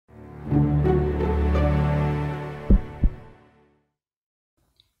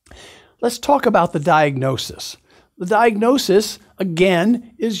let's talk about the diagnosis. The diagnosis,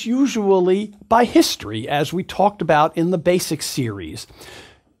 again, is usually by history, as we talked about in the basic series.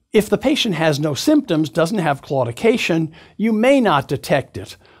 If the patient has no symptoms, doesn't have claudication, you may not detect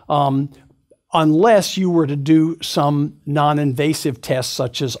it unless you were to do some non-invasive tests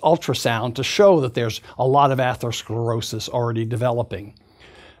such as ultrasound to show that there's a lot of atherosclerosis already developing.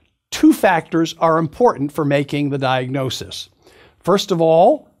 Two factors are important for making the diagnosis. First of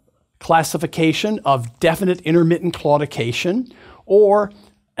all, classification of definite intermittent claudication or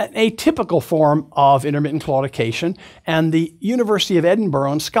an atypical form of intermittent claudication, and the University of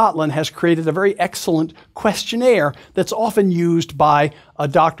Edinburgh in Scotland has created a very excellent questionnaire that's often used by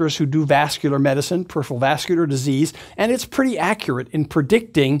doctors who do vascular medicine, peripheral vascular disease, and it's pretty accurate in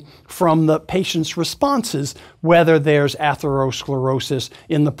predicting from the patient's responses whether there's atherosclerosis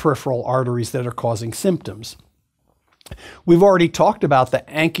in the peripheral arteries that are causing symptoms. We've already talked about the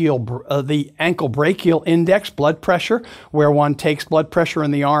ankle-brachial index, blood pressure, where one takes blood pressure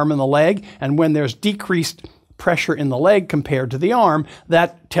in the arm and the leg, and when there's decreased pressure in the leg compared to the arm,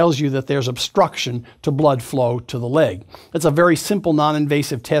 that tells you that there's obstruction to blood flow to the leg. It's a very simple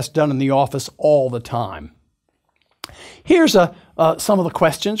non-invasive test done in the office all the time. Here's some of the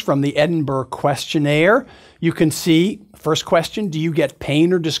questions from the Edinburgh Questionnaire. You can see, first question, do you get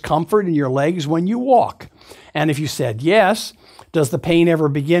pain or discomfort in your legs when you walk? And if you said yes, does the pain ever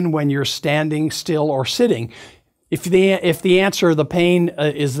begin when you're standing still or sitting? If the answer, the pain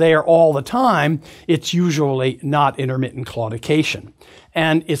is there all the time, it's usually not intermittent claudication.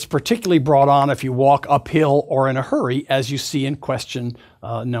 And it's particularly brought on if you walk uphill or in a hurry, as you see in question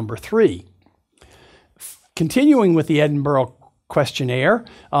number 3. Continuing with the Edinburgh Questionnaire,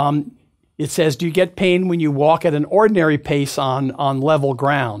 it says, do you get pain when you walk at an ordinary pace on level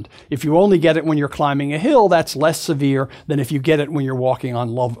ground? If you only get it when you're climbing a hill, that's less severe than if you get it when you're walking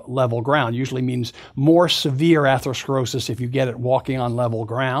on level ground. Usually means more severe atherosclerosis if you get it walking on level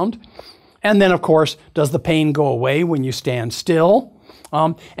ground. And then, of course, does the pain go away when you stand still?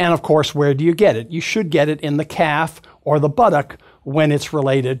 And, of course, where do you get it? You should get it in the calf or the buttock when it's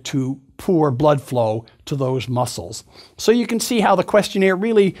related to poor blood flow to those muscles. So you can see how the questionnaire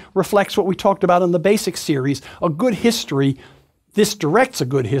really reflects what we talked about in the basic series. A good history, this directs a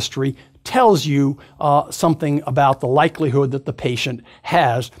good history, tells you something about the likelihood that the patient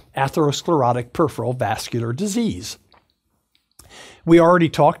has atherosclerotic peripheral vascular disease. We already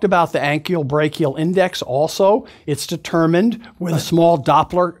talked about the ankle-brachial index also. It's determined with a small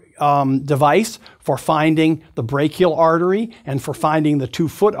Doppler device for finding the brachial artery and for finding the 2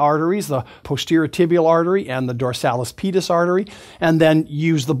 foot arteries, the posterior tibial artery and the dorsalis pedis artery, and then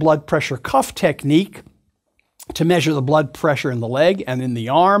use the blood pressure cuff technique to measure the blood pressure in the leg and in the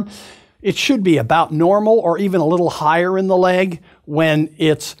arm. It should be about normal or even a little higher in the leg. When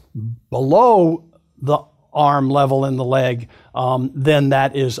it's below the arm level in the leg, then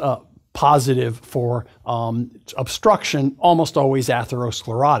that is positive for obstruction, almost always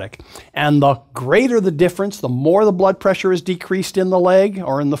atherosclerotic. And the greater the difference, the more the blood pressure is decreased in the leg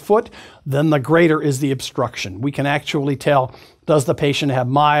or in the foot, then the greater is the obstruction. We can actually tell, does the patient have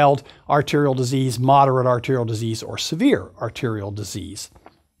mild arterial disease, moderate arterial disease, or severe arterial disease?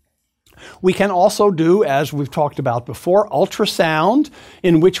 We can also do, as we've talked about before, ultrasound,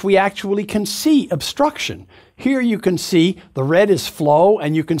 in which we actually can see obstruction. Here you can see the red is flow,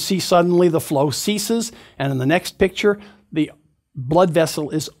 and you can see suddenly the flow ceases, and in the next picture, the blood vessel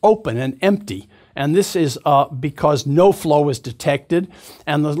is open and empty. And this is because no flow is detected,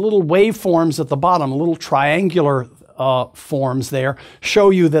 and the little waveforms at the bottom, little triangular forms there, show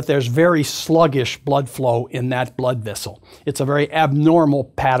you that there's very sluggish blood flow in that blood vessel. It's a very abnormal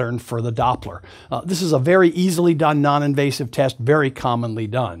pattern for the Doppler. This is a very easily done non-invasive test, very commonly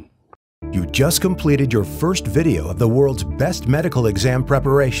done. You just completed your first video of the world's best medical exam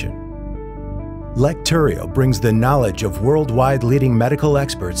preparation. Lecturio brings the knowledge of worldwide leading medical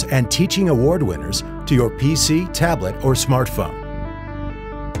experts and teaching award winners to your PC, tablet, or smartphone.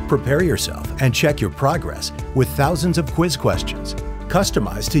 Prepare yourself and check your progress with thousands of quiz questions,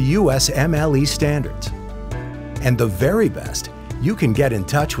 customized to USMLE standards. And the very best, you can get in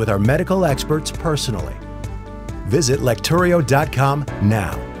touch with our medical experts personally. Visit Lecturio.com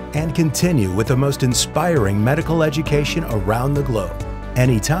now and continue with the most inspiring medical education around the globe,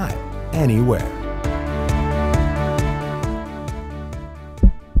 anytime, anywhere.